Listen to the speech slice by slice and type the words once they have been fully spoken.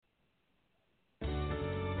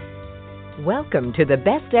Welcome to the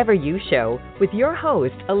Best Ever You Show with your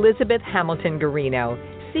host, Elizabeth Hamilton Garino,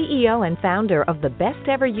 CEO and founder of the Best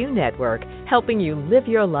Ever You Network, helping you live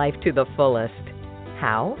your life to the fullest.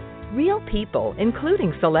 How? Real people,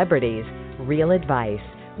 including celebrities, real advice,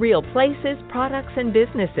 real places, products, and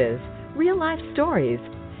businesses, real life stories.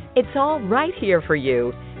 It's all right here for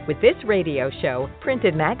you with this radio show,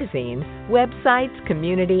 printed magazine, websites,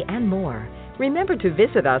 community, and more. Remember to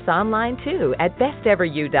visit us online too at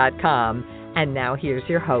besteveryou.com. And now here's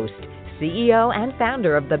your host, CEO and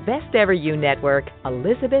founder of the Best Ever You Network,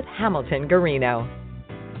 Elizabeth Hamilton Garino.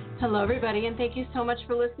 Hello, everybody, and thank you so much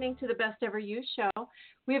for listening to the Best Ever You Show.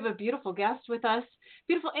 We have a beautiful guest with us,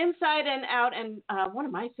 beautiful inside and out, and one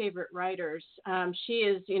of my favorite writers. She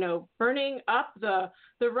is, burning up the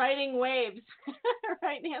writing waves.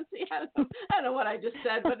 Right, Nancy? I don't know what I just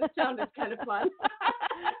said, but it sounded kind of fun.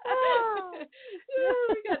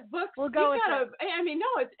 We got books. We'll go with it.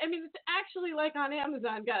 It's actually like on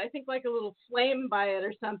Amazon. Got, I think, like a little flame by it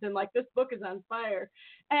or something. Like this book is on fire,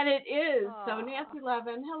 and it is. Aww. So Nancy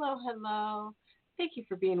Levin, hello. Thank you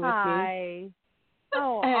for being with me. Hi.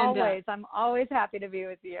 Oh, and, always. I'm always happy to be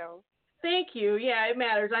with you. Thank you. Yeah, it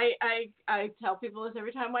matters. I tell people this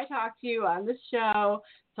every time I talk to you on this show.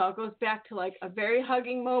 So it goes back to like a very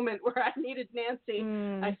hugging moment where I needed Nancy.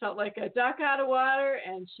 I felt like a duck out of water,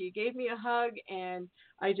 and she gave me a hug, and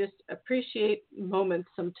I just appreciate moments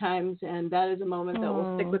sometimes, and that is a moment that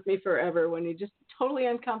will stick with me forever when you're just totally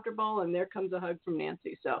uncomfortable, and there comes a hug from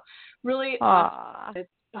Nancy. So really awesome.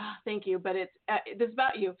 Thank you. But it's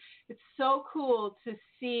about you. It's so cool to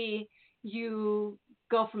see you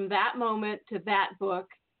go from that moment to that book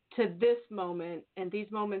to this moment, and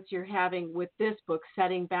these moments you're having with this book,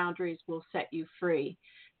 Setting Boundaries Will Set You Free.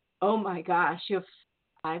 Oh my gosh, you have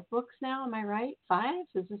 5 books now, am I right? 5?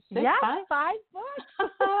 Is this 6? Yeah, 5? 5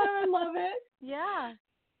 books. I love it. Yeah,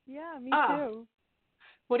 me too.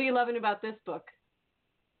 What are you loving about this book?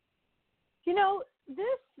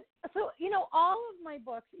 All of my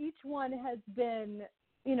books, each one has been,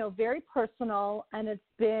 very personal, and it's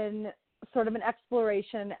been sort of an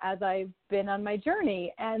exploration as I've been on my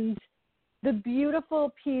journey. And the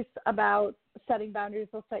beautiful piece about Setting Boundaries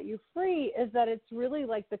Will Set You Free is that it's really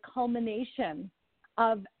like the culmination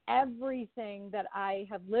of everything that I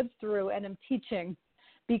have lived through and am teaching,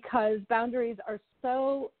 because boundaries are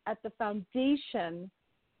so at the foundation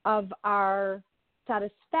of our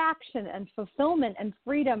satisfaction and fulfillment and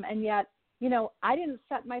freedom. And yet, I didn't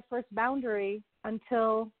set my first boundary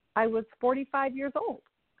until I was 45 years old.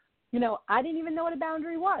 I didn't even know what a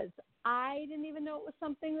boundary was. I didn't even know it was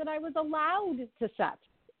something that I was allowed to set.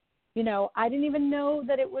 I didn't even know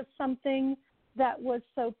that it was something that was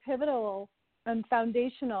so pivotal and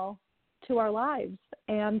foundational to our lives.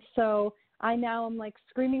 And so I now am like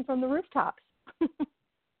screaming from the rooftops.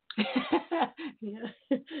 Yeah,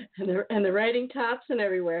 and the writing tops and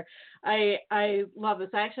everywhere. I love this.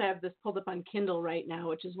 I actually have this pulled up on Kindle right now,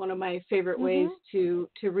 which is one of my favorite ways to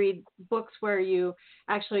read books where you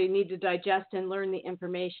actually need to digest and learn the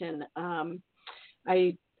information.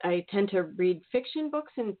 I tend to read fiction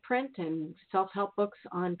books in print and self-help books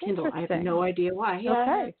on Kindle. I have no idea why.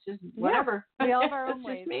 Yeah, it's just whatever. Yeah, we all have our own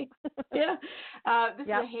ways. Just me. Yeah. This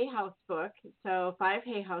is a Hay House book, so 5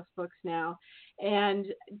 Hay House books now. And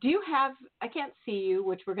do you have, I can't see you,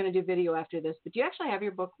 which we're going to do video after this, but do you actually have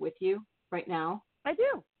your book with you right now? I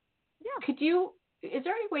do. Yeah. Is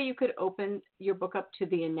there any way you could open your book up to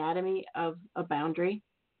the anatomy of a boundary?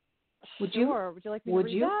 Would you like me to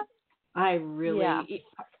read that? I really,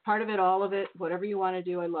 part of it, all of it, whatever you want to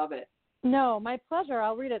do, I love it. No, my pleasure.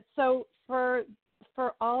 I'll read it. So for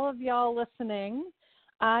all of y'all listening,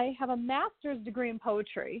 I have a master's degree in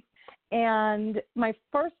poetry, and my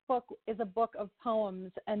first book is a book of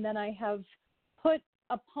poems, and then I have put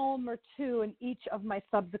a poem or two in each of my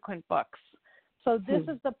subsequent books. So this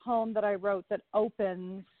is the poem that I wrote that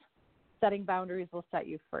opens Setting Boundaries Will Set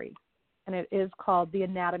You Free, and it is called The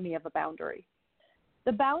Anatomy of a Boundary.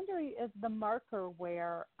 The boundary is the marker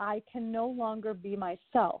where I can no longer be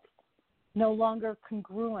myself, no longer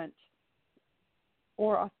congruent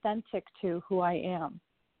or authentic to who I am.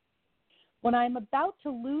 When I'm about to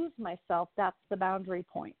lose myself, that's the boundary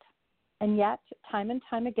point. And yet, time and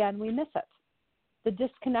time again, we miss it. The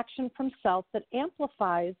disconnection from self that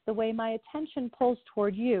amplifies the way my attention pulls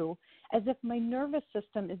toward you, as if my nervous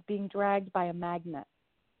system is being dragged by a magnet.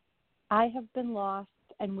 I have been lost,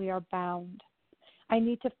 and we are bound. I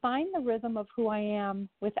need to find the rhythm of who I am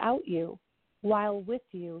without you, while with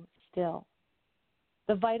you still.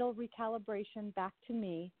 The vital recalibration back to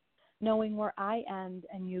me, knowing where I end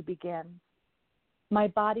and you begin. My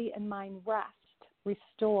body and mind rest,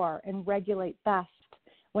 restore, and regulate best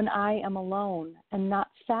when I am alone and not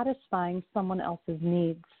satisfying someone else's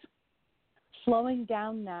needs. Slowing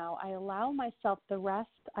down now, I allow myself the rest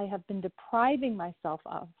I have been depriving myself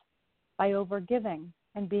of by overgiving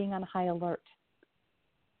and being on high alert.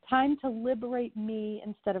 Time to liberate me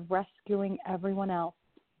instead of rescuing everyone else.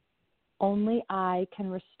 Only I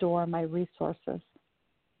can restore my resources.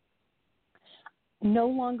 No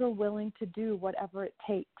longer willing to do whatever it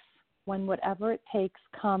takes when whatever it takes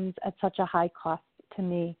comes at such a high cost to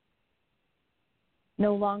me.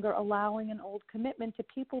 No longer allowing an old commitment to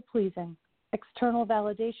people-pleasing, external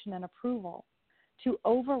validation and approval to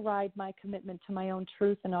override my commitment to my own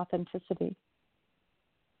truth and authenticity.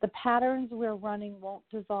 The patterns we're running won't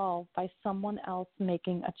dissolve by someone else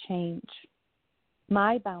making a change.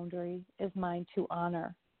 My boundary is mine to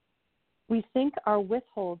honor. We think our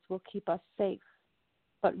withholds will keep us safe,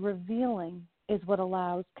 but revealing is what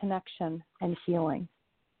allows connection and healing.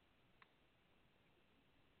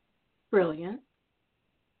 Brilliant.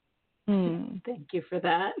 Thank you for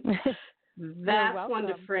that. That's one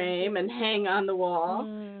to frame and hang on the wall,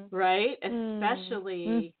 right?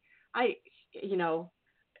 Especially,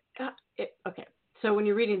 okay. So when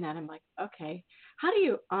you're reading that, I'm like, okay, how do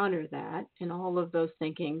you honor that and all of those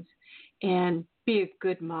thinkings and be a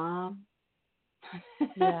good mom?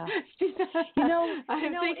 Yeah.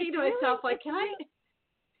 I'm thinking to myself, like, can I?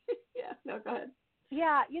 Yeah, no, go ahead.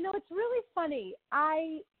 Yeah, it's really funny.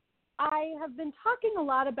 I have been talking a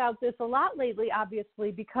lot about this a lot lately,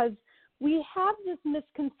 obviously, because we have this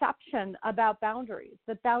misconception about boundaries,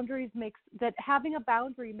 that having a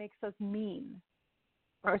boundary makes us mean,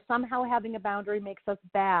 or somehow having a boundary makes us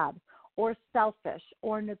bad or selfish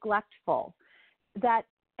or neglectful.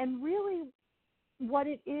 And really what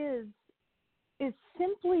it is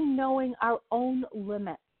simply knowing our own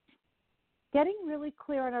limits, getting really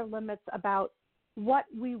clear on our limits about what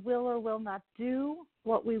we will or will not do,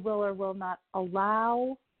 what we will or will not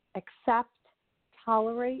allow, accept,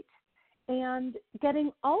 tolerate, and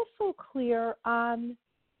getting also clear on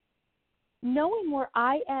knowing where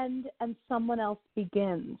I end and someone else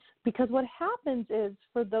begins. Because what happens is,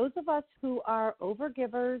 for those of us who are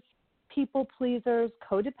overgivers, people pleasers,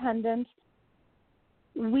 codependent,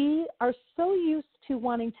 we are so used to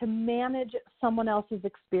wanting to manage someone else's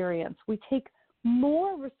experience. We take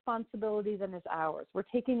more responsibility than is ours. We're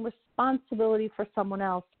taking responsibility for someone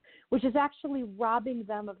else, which is actually robbing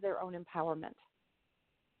them of their own empowerment.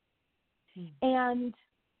 And,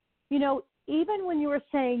 even when you were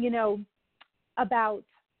saying, about,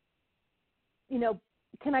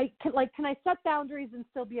 can I set boundaries and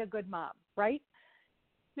still be a good mom, right?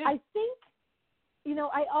 Yeah. I think,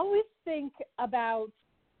 I always think about,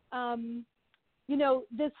 this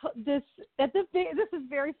is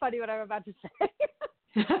very funny what I'm about to say.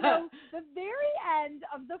 The very end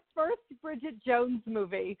of the first Bridget Jones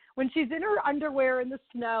movie, when she's in her underwear in the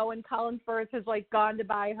snow and Colin Firth has gone to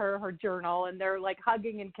buy her journal and they're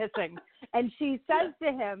hugging and kissing. And she says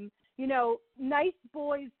to him, nice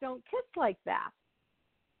boys don't kiss like that.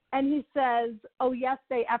 And he says, oh, yes,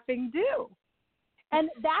 they effing do. And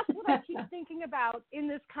that's what I keep thinking about in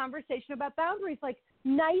this conversation about boundaries.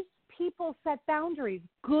 Nice people set boundaries.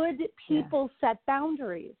 Good people set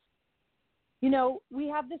boundaries. We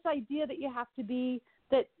have this idea that you have to be,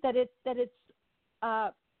 that it's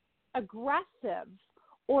aggressive,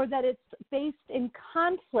 or that it's based in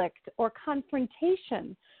conflict or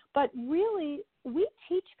confrontation. But really, we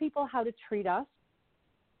teach people how to treat us.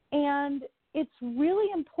 And it's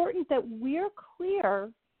really important that we're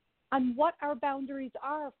clear on what our boundaries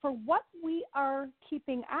are for what we are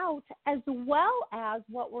keeping out, as well as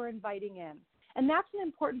what we're inviting in. And that's an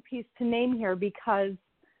important piece to name here, because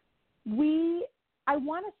I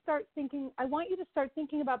want you to start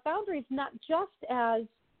thinking about boundaries not just as,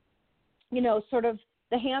 sort of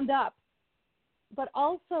the hand up, but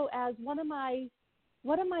also as what am I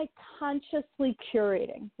consciously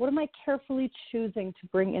curating? What am I carefully choosing to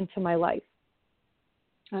bring into my life?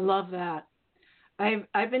 I love that.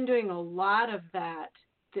 I've been doing a lot of that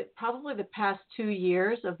probably the past 2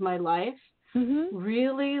 years of my life,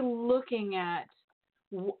 really looking at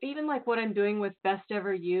even what I'm doing with Best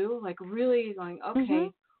Ever You, really going,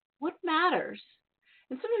 okay, what matters?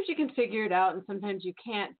 And sometimes you can figure it out and sometimes you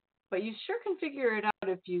can't, but you sure can figure it out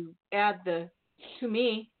if you add the to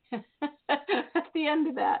me at the end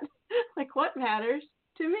of that. What matters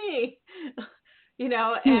to me?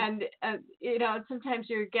 And sometimes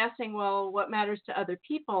you're guessing, well, what matters to other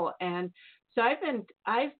people? And so I've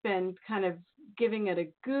been kind of giving it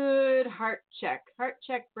a good heart check,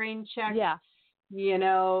 brain check. Yeah.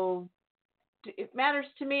 It matters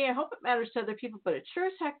to me. I hope it matters to other people, but it sure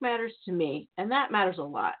as heck matters to me. And that matters a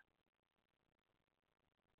lot.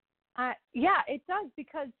 Yeah, it does,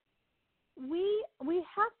 because we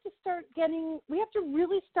have to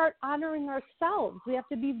really start honoring ourselves. We have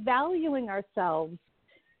to be valuing ourselves.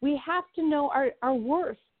 We have to know our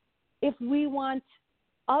worth if we want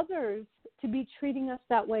others to be treating us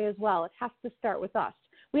that way as well. It has to start with us.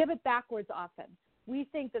 We have it backwards often. We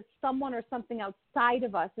think that someone or something outside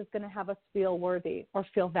of us is going to have us feel worthy or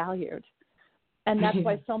feel valued. And that's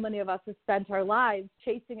why so many of us have spent our lives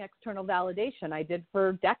chasing external validation. I did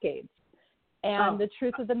for decades. And the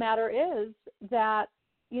truth of the matter is that,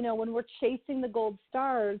 when we're chasing the gold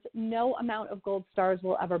stars, no amount of gold stars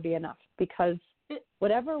will ever be enough, because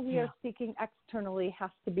whatever we are seeking externally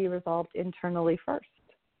has to be resolved internally first.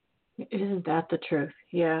 Isn't that the truth?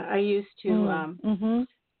 Yeah. I used to,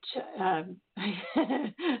 I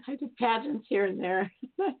did pageants here and there.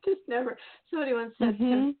 I just never, somebody once said to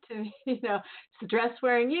me, is the dress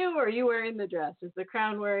wearing you, or are you wearing the dress? Is the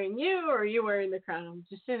crown wearing you, or are you wearing the crown? I'm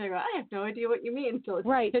just sitting there going, I have no idea what you mean, until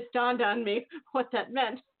it dawned on me what that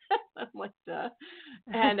meant. I'm like, yeah,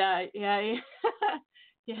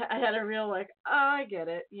 I had a real I get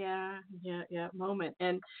it. Yeah, moment.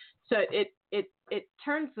 And so it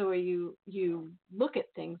turns the way you look at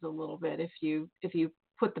things a little bit if you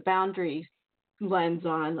put the boundary lens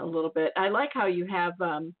on a little bit. I like how you have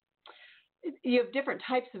different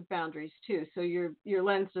types of boundaries too. So your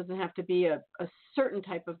lens doesn't have to be a certain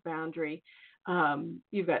type of boundary.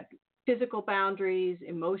 You've got physical boundaries,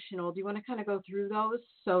 emotional. Do you want to kind of go through those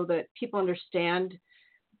so that people understand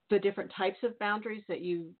the different types of boundaries that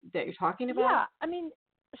you're talking about? Yeah, I mean,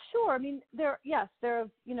 sure. I mean, there are,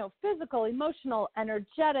 physical, emotional,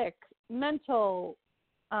 energetic, mental,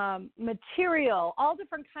 material, all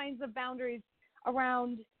different kinds of boundaries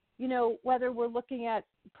around, whether we're looking at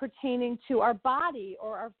pertaining to our body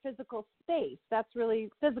or our physical space. That's really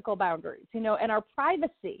physical boundaries, and our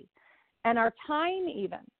privacy and our time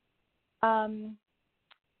even.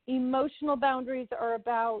 Emotional boundaries are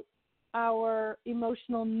about our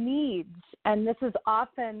emotional needs. And this is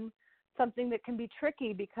often something that can be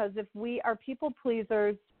tricky, because if we are people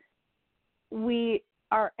pleasers,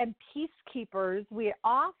 and peacekeepers, we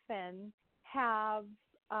often have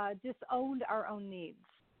disowned our own needs.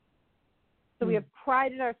 So we have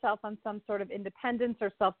prided ourselves on some sort of independence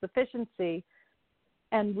or self-sufficiency,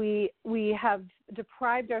 and we have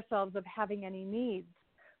deprived ourselves of having any needs.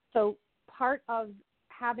 So part of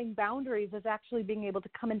having boundaries is actually being able to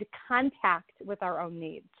come into contact with our own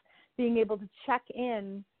needs, being able to check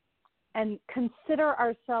in and consider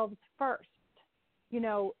ourselves first,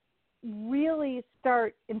 really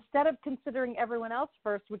start, instead of considering everyone else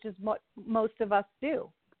first, which is what most of us do.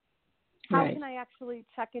 How can I actually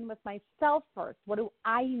check in with myself first? What do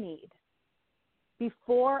I need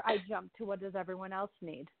before I jump to what does everyone else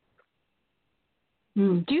need?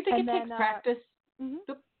 Do you think takes practice?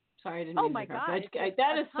 Oops, sorry, I didn't mean to interrupt.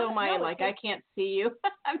 That is so I can't see you.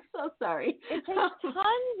 I'm so sorry. It takes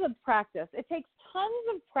tons of practice.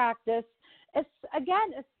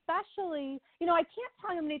 Especially, I can't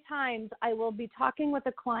tell you how many times I will be talking with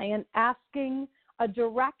a client, asking a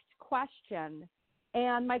direct question,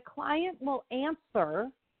 and my client will answer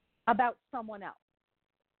about someone else.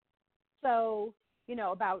 So,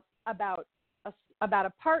 about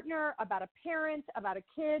a partner, about a parent, about a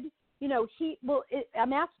kid.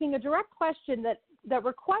 I'm asking a direct question that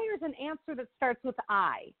requires an answer that starts with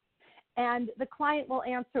I, and the client will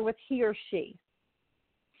answer with he or she,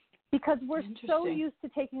 because we're so used to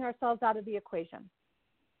taking ourselves out of the equation.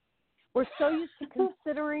 We're so used to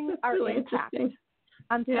considering our really impact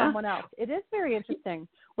on someone else. It is very interesting.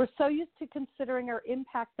 We're so used to considering our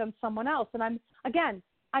impact on someone else. And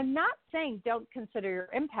I'm not saying don't consider your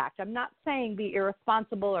impact. I'm not saying be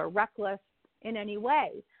irresponsible or reckless in any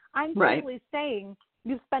way. I'm simply saying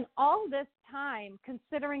you spent all this time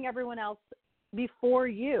considering everyone else before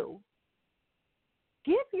you.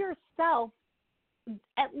 Give yourself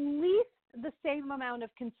at least the same amount of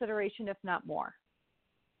consideration, if not more.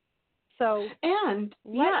 So,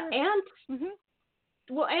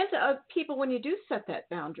 people, when you do set that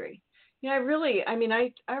boundary, I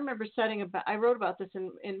remember I wrote about this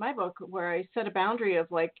in my book, where I set a boundary of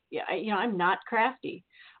I'm not crafty.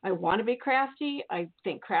 I want to be crafty. I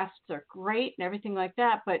think crafts are great and everything like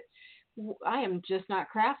that, but I am just not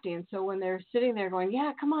crafty. And so when they're sitting there going,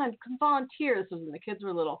 yeah, come volunteer. This was when the kids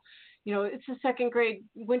were little. It's a second grade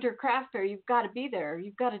winter craft fair. You've got to be there.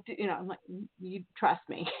 You've got to do, I'm like, you trust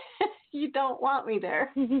me. You don't want me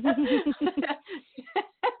there.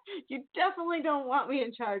 You definitely don't want me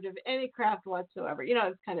in charge of any craft whatsoever.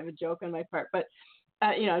 It's kind of a joke on my part, but,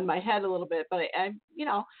 in my head a little bit, but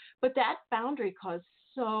but that boundary caused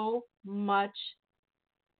so much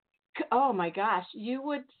oh my gosh, you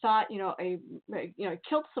would thought,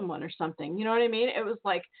 killed someone or something. You know what I mean? It was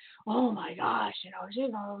like, oh my gosh,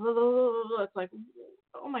 it's like,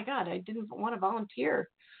 oh my God, I didn't want to volunteer.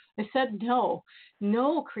 I said no.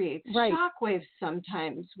 No creates shockwaves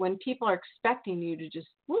sometimes when people are expecting you to just,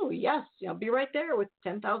 yes, be right there with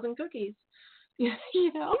 10,000 cookies. Yeah,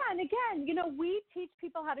 and again, we teach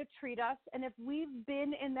people how to treat us, and if we've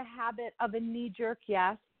been in the habit of a knee-jerk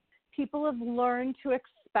yes, people have learned to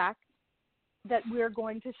expect that we're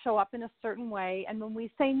going to show up in a certain way, and when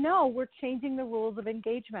we say no, we're changing the rules of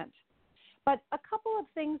engagement. But a couple of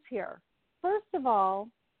things here. First of all,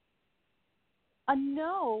 a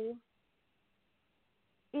no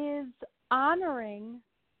is honoring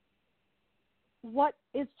what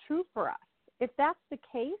is true for us. If that's the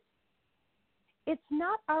case, it's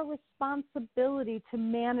not our responsibility to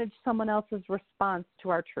manage someone else's response to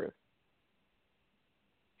our truth.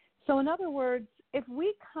 So in other words, if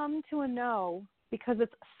we come to a no because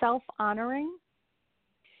it's self-honoring,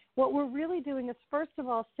 what we're really doing is, first of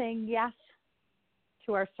all, saying yes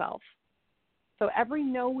to ourselves. So every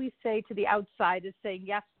no we say to the outside is saying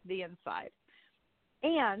yes to the inside.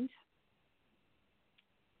 And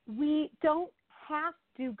we don't have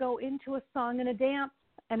to go into a song and a dance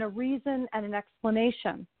and a reason and an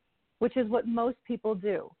explanation, which is what most people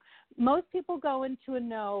do. Most people go into a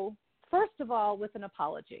no, first of all, with an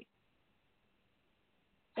apology.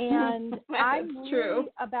 And I'm really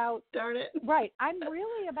about, darn it. Right, I'm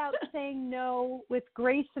really about saying no with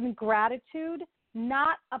grace and gratitude,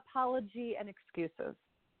 not apology and excuses.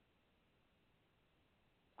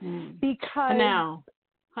 Because now,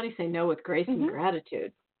 how do you say no with grace and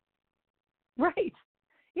gratitude? Right.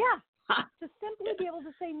 Yeah. To simply be able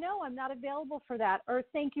to say, no, I'm not available for that, or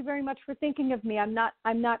thank you very much for thinking of me. I'm not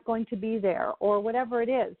going to be there, or whatever it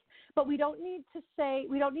is. But we don't need to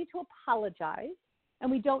apologize,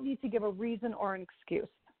 and we don't need to give a reason or an excuse.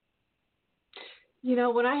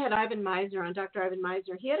 When I had Ivan Misner on, Dr. Ivan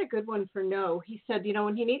Misner, he had a good one for no. He said,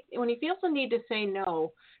 when he feels the need to say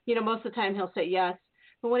no, most of the time he'll say yes.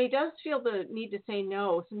 But when he does feel the need to say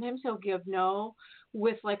no, sometimes he'll give no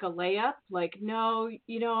with like a layup, like, no,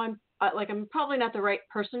 I'm probably not the right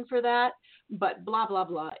person for that, but blah, blah,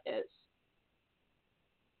 blah is.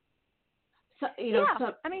 So, if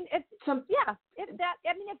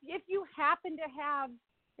you happen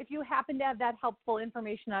to have that helpful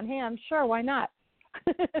information on hand, sure, why not?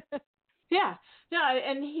 Yeah,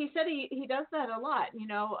 and he said he does that a lot.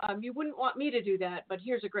 You wouldn't want me to do that, but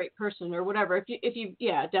here's a great person or whatever. If you,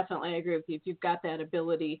 definitely, I agree with you. If you've got that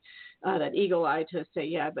ability, that eagle eye to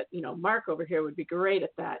say, but Mark over here would be great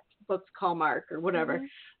at that. Let's call Mark or whatever.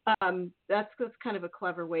 That's kind of a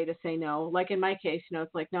clever way to say no. Like in my case,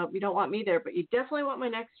 it's like, no, you don't want me there, but you definitely want my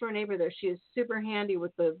next door neighbor there. She is super handy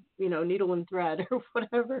with the needle and thread or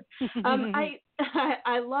whatever. I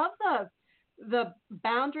love the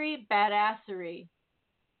boundary badassery.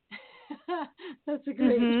 That's a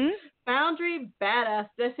great boundary badass.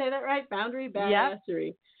 Did I say that right? Boundary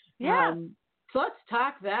badassery. Yep. Yeah. So let's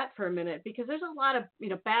talk that for a minute, because there's a lot of,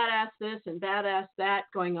 badass this and badass that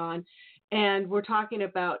going on. And we're talking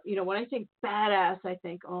about, when I think badass, I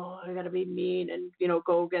think, oh, I got to be mean and,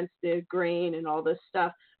 go against the grain and all this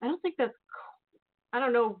stuff. I don't think I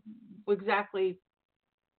don't know exactly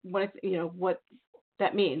what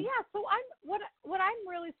that means. Yeah. So what I'm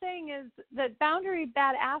really saying is that boundary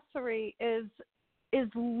badassery is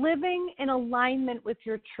living in alignment with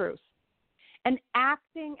your truth and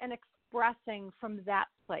acting and expressing from that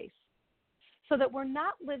place, so that we're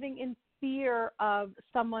not living in fear of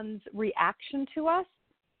someone's reaction to us,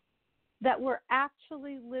 that we're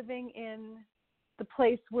actually living in the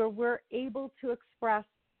place where we're able to express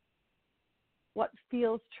what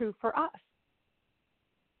feels true for us,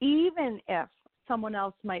 even if someone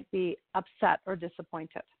else might be upset or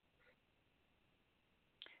disappointed.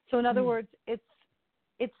 So in other words, it's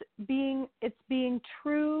being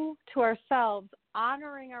true to ourselves,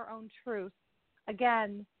 honoring our own truth,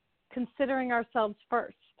 again, considering ourselves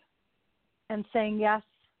first, and saying yes,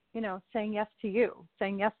 saying yes to you,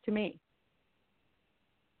 saying yes to me.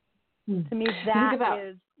 To me, that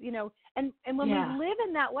is, and when we live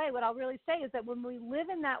in that way, what I'll really say is that when we live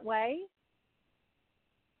in that way,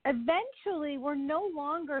 eventually we're no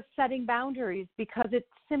longer setting boundaries, because it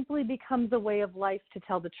simply becomes a way of life to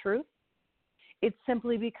tell the truth. It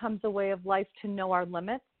simply becomes a way of life to know our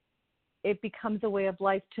limits. It becomes a way of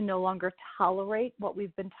life to no longer tolerate what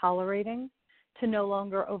we've been tolerating, to no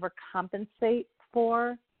longer overcompensate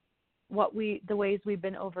for the ways we've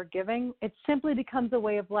been overgiving. It simply becomes a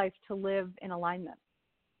way of life to live in alignment.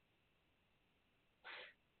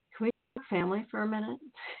 Can we talk family for a minute?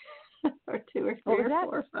 or 2 or 3 What was or that?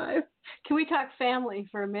 4 or 5. Can we talk family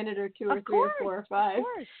for a minute or 2 or Of 3 course, or 4 or 5? Of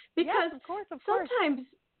course. Because yes, of course. sometimes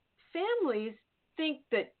families think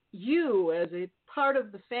that you, as a part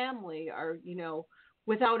of the family, are,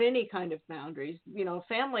 without any kind of boundaries.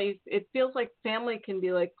 Family, it feels like family can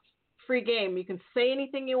be like free game. You can say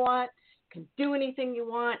anything you want, you can do anything you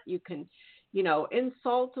want, you can,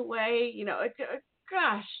 insult away.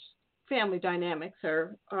 Gosh, family dynamics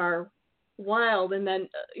are wild. And then,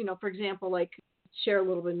 for example, like share a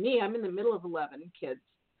little bit of me. I'm in the middle of 11 kids.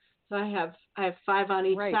 So I have 5 on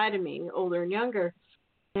each side of me, older and younger.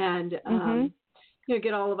 And,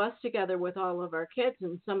 get all of us together with all of our kids,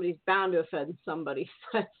 and somebody's bound to offend somebody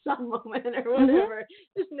at some moment or whatever.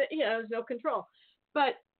 There's no control.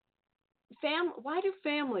 But why do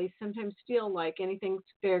families sometimes feel like anything's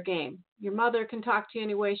fair game? Your mother can talk to you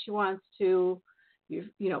any way she wants to, your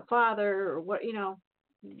father or what,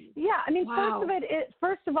 Yeah, wow.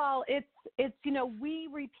 First of all, it's we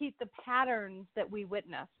repeat the patterns that we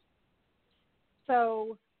witness.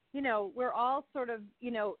 So, we're all sort of,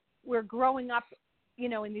 we're growing up, in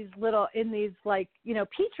these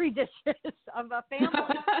petri dishes of a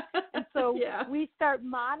family. And so we start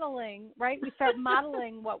modeling, right? We start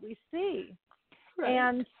modeling what we see. Right.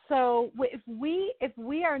 And so if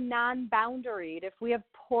we are non-boundaried, if we have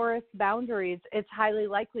porous boundaries, it's highly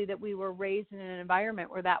likely that we were raised in an environment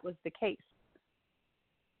where that was the case.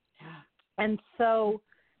 Yeah. And so,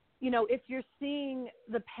 if you're seeing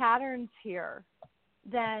the patterns here,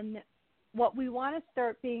 then what we want to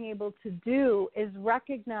start being able to do is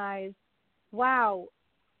recognize, wow,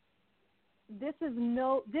 this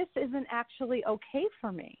isn't actually okay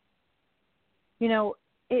for me.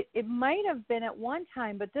 It might have been at one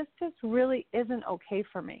time, but this just really isn't okay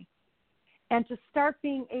for me. And to start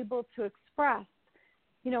being able to express,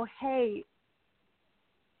 hey,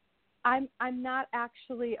 I'm not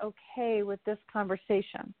actually okay with this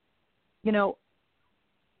conversation.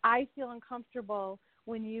 I feel uncomfortable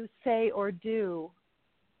when you say or do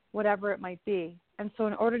whatever it might be. And so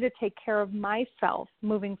in order to take care of myself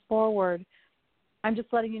moving forward, I'm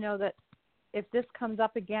just letting you know that if this comes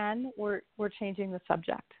up again, we're changing the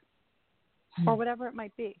subject or whatever it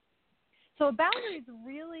might be. So a boundary is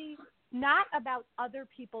really not about other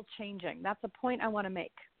people changing. That's a point I want to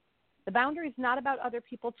make. The boundary is not about other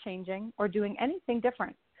people changing or doing anything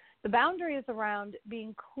different. The boundary is around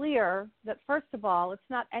being clear that, first of all, it's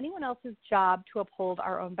not anyone else's job to uphold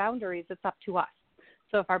our own boundaries. It's up to us.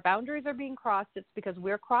 So if our boundaries are being crossed, it's because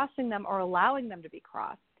we're crossing them or allowing them to be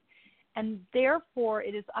crossed. And therefore,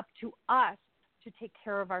 it is up to us to take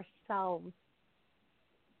care of ourselves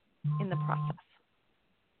in the process.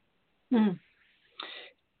 Hmm.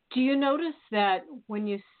 Do you notice that when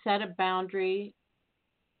you set a boundary,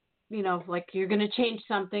 like you're going to change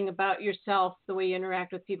something about yourself, the way you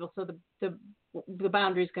interact with people, so the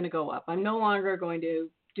boundary is going to go up. I'm no longer going to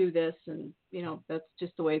do this, and, that's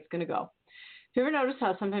just the way it's going to go. Have you ever noticed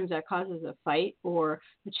how sometimes that causes a fight or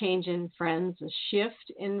a change in friends, a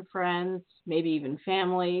shift in friends, maybe even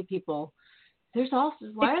family, people? There's also,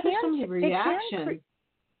 why are there so many reactions?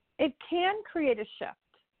 It can create a shift.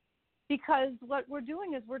 Because what we're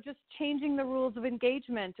doing is we're just changing the rules of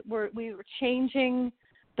engagement. We're changing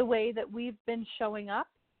the way that we've been showing up,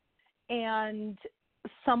 and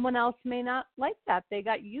someone else may not like that. They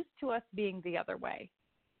got used to us being the other way.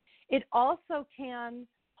 It also can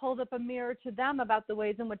hold up a mirror to them about the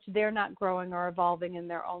ways in which they're not growing or evolving in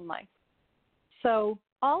their own life. So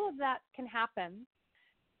all of that can happen.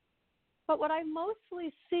 But what I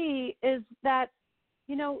mostly see is that,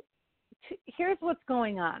 here's what's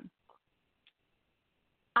going on.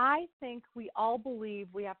 I think we all believe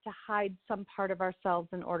we have to hide some part of ourselves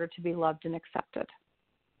in order to be loved and accepted.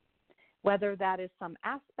 Whether that is some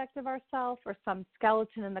aspect of ourselves or some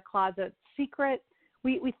skeleton in the closet secret,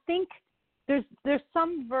 we think there's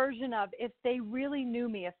some version of, if they really knew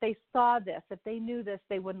me, if they saw this, if they knew this,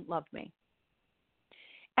 they wouldn't love me.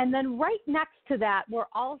 And then right next to that, we're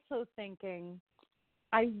also thinking,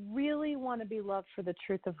 I really want to be loved for the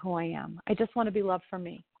truth of who I am. I just want to be loved for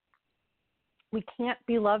me. We can't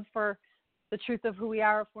be loved for the truth of who we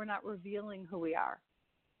are if we're not revealing who we are.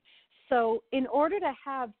 So in order to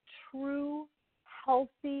have true,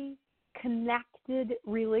 healthy, connected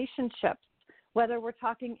relationships, whether we're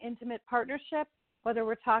talking intimate partnership, whether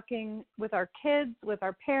we're talking with our kids, with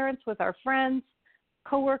our parents, with our friends,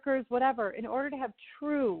 coworkers, whatever, in order to have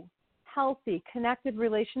true, healthy, connected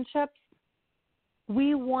relationships,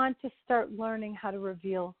 we want to start learning how to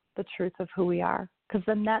reveal the truth of who we are. Because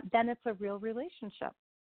then it's a real relationship.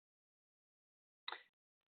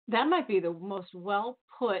 That might be the most well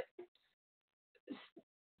put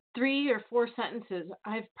 3 or 4 sentences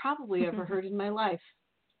I've probably ever heard in my life.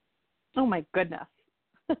 Oh my goodness.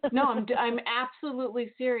 No, I'm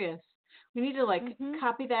absolutely serious. We need to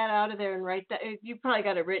copy that out of there and write that. You probably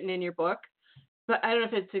got it written in your book, but I don't know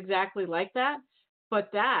if it's exactly like that, but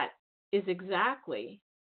that is exactly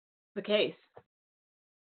the case.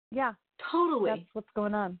 Yeah. Totally. That's what's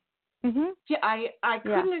going on. Yeah, I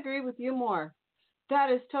couldn't agree with you more. That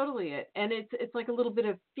is totally it. And it's like a little bit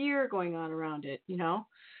of fear going on around it,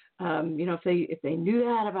 if they knew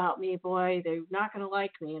that about me, boy, they're not going to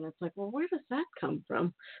like me. And it's like, well, where does that come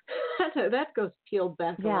from? That goes peeled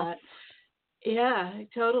back a lot. Yeah,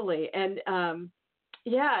 totally. And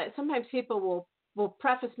sometimes people will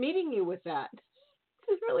preface meeting you with that.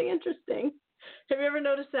 It's really interesting. Have you ever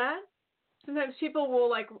noticed that? Sometimes people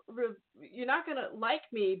will you're not going to like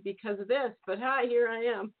me because of this, but hi, here I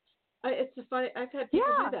am. It's just funny. I've had people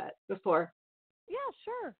do that before. Yeah,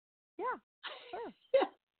 sure. Yeah, sure. Yeah.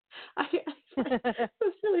 It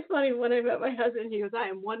was really funny when I met my husband. He goes, I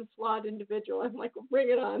am one flawed individual. I'm like, well, bring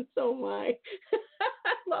it on. So am I.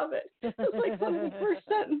 I love it. It's like one of the first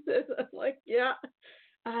sentences. I'm like, yeah,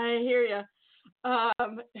 I hear you.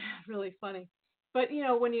 Really funny. But,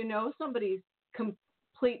 when you know somebody's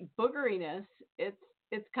complete boogeriness,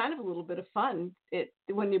 it's kind of a little bit of fun.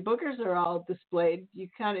 When your boogers are all displayed, you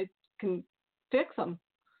kind of can fix them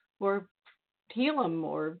or heal them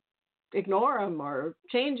or ignore them or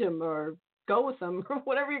change them or go with them or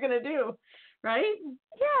whatever you're going to do, right?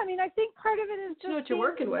 Yeah, I think part of it is just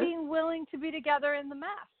being willing to be together in the mess,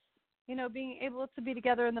 being able to be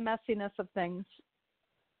together in the messiness of things.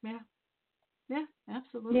 Yeah,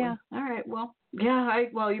 absolutely. Yeah. All right, well,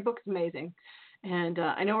 your book's amazing. And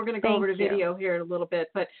I know we're going to go over to video here in a little bit,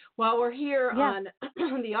 but while we're here on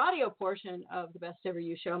the audio portion of the Best Ever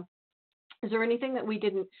You show, is there anything that we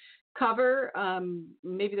didn't cover?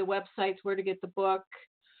 Maybe the websites, where to get the book,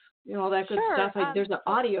 all that good stuff. There's an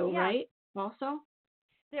audio, right? Also,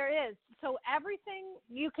 there is. So everything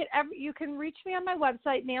you can reach me on my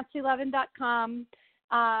website, nancylevin.com.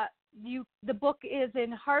 The book is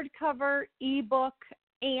in hardcover, ebook,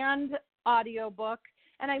 and audiobook.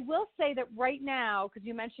 And I will say that right now, because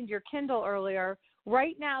you mentioned your Kindle earlier,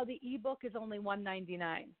 right now the ebook is only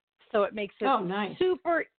 $1.99. So it makes it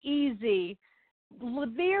super easy,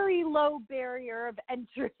 very low barrier of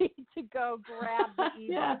entry to go grab the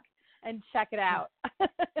ebook and check it out.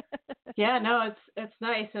 Yeah, no, it's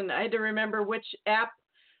nice. And I had to remember which app.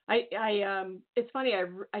 It's funny.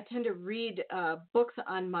 I tend to read books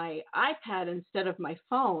on my iPad instead of my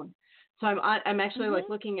phone. So I'm actually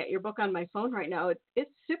looking at your book on my phone right now.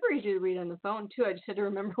 It's super easy to read on the phone too. I just had to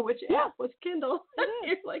remember which app was Kindle.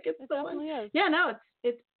 You're like, it's the one. Yeah, no,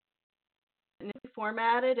 it's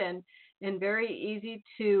formatted and very easy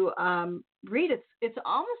to read. It's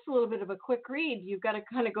almost a little bit of a quick read. You've got to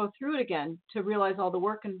kind of go through it again to realize all the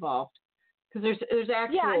work involved, because there's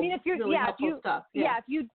actual really helpful stuff.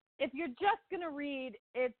 If you're just gonna read,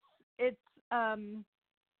 it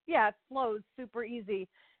flows super easy.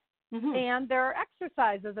 And there are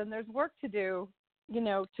exercises and there's work to do,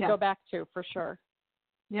 to go back to for sure.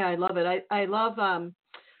 Yeah, I love it. I love, I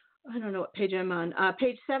don't know what page I'm on,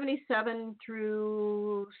 page 77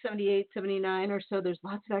 through 78, 79 or so. There's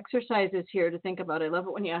lots of exercises here to think about. I love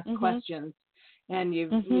it when you ask questions and you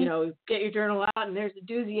get your journal out and there's a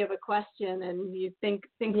doozy of a question and you think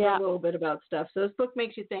for a little bit about stuff. So this book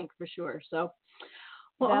makes you think for sure. So,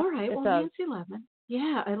 all right. Well, Nancy Levin.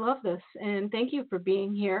 Yeah, I love this. And thank you for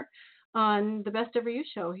being here on the Best Ever You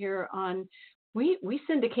show here on, we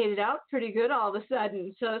syndicated out pretty good all of a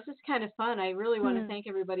sudden. So this is kind of fun. I really want to thank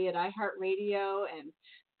everybody at iHeartRadio and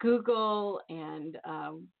Google and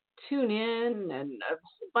TuneIn and a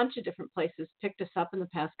whole bunch of different places picked us up in the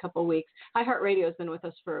past couple of weeks. iHeartRadio has been with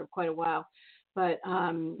us for quite a while. But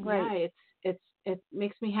it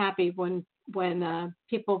makes me happy when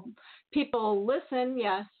people listen,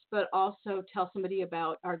 yes, but also tell somebody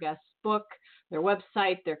about our guest's book, their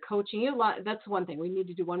website, their coaching. That's one thing. We need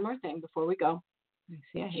to do one more thing before we go.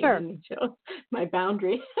 I hate ending shows. My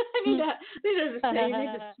boundary. I need to say you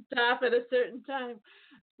need to stop at a certain time.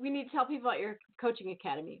 We need to tell people about your coaching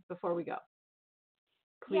academy before we go.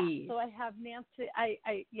 Please. Yeah, so I have Nancy.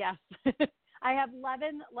 Yes. I have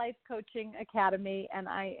Levin Life Coaching Academy, and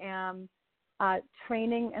I am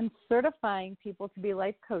training and certifying people to be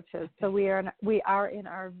life coaches. So we are in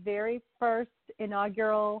our very first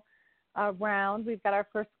inaugural round. We've got our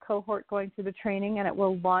first cohort going through the training, and it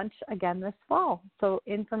will launch again this fall. So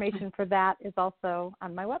information for that is also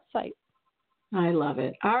on my website. I love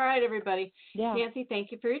it. All right, everybody. Yeah. Nancy,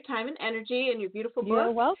 thank you for your time and energy and your beautiful book.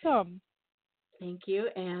 You're welcome. Thank you.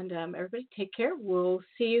 And everybody take care. We'll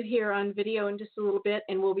see you here on video in just a little bit.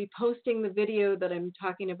 And we'll be posting the video that I'm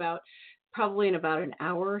talking about probably in about an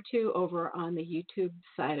hour or two over on the YouTube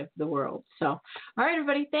side of the world. So, all right,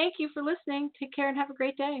 everybody. Thank you for listening. Take care and have a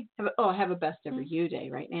great day. Have a best ever you day,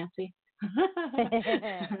 right, Nancy?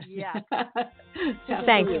 Yeah.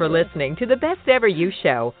 Thanks for listening to the Best Ever You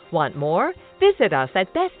Show. Want more? Visit us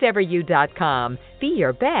at besteveryou.com. Be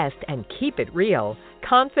your best and keep it real.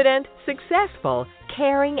 Confident, successful,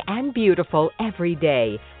 caring, and beautiful every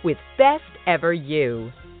day with Best Ever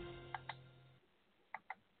You.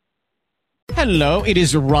 Hello, it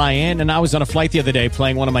is Ryan, and I was on a flight the other day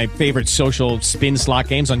playing one of my favorite social spin slot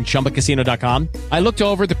games on ChumbaCasino.com. I looked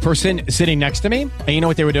over at the person sitting next to me, and you know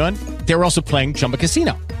what they were doing? They were also playing Chumba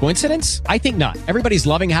Casino. Coincidence? I think not. Everybody's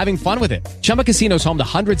loving having fun with it. Chumba Casino is home to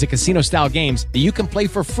hundreds of casino-style games that you can play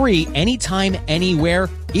for free anytime, anywhere,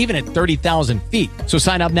 even at 30,000 feet. So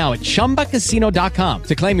sign up now at ChumbaCasino.com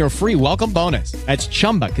to claim your free welcome bonus. That's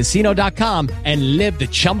ChumbaCasino.com and live the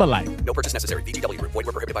Chumba life. No purchase necessary. VGW. Void where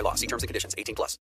prohibited by law. See terms and conditions. 18+.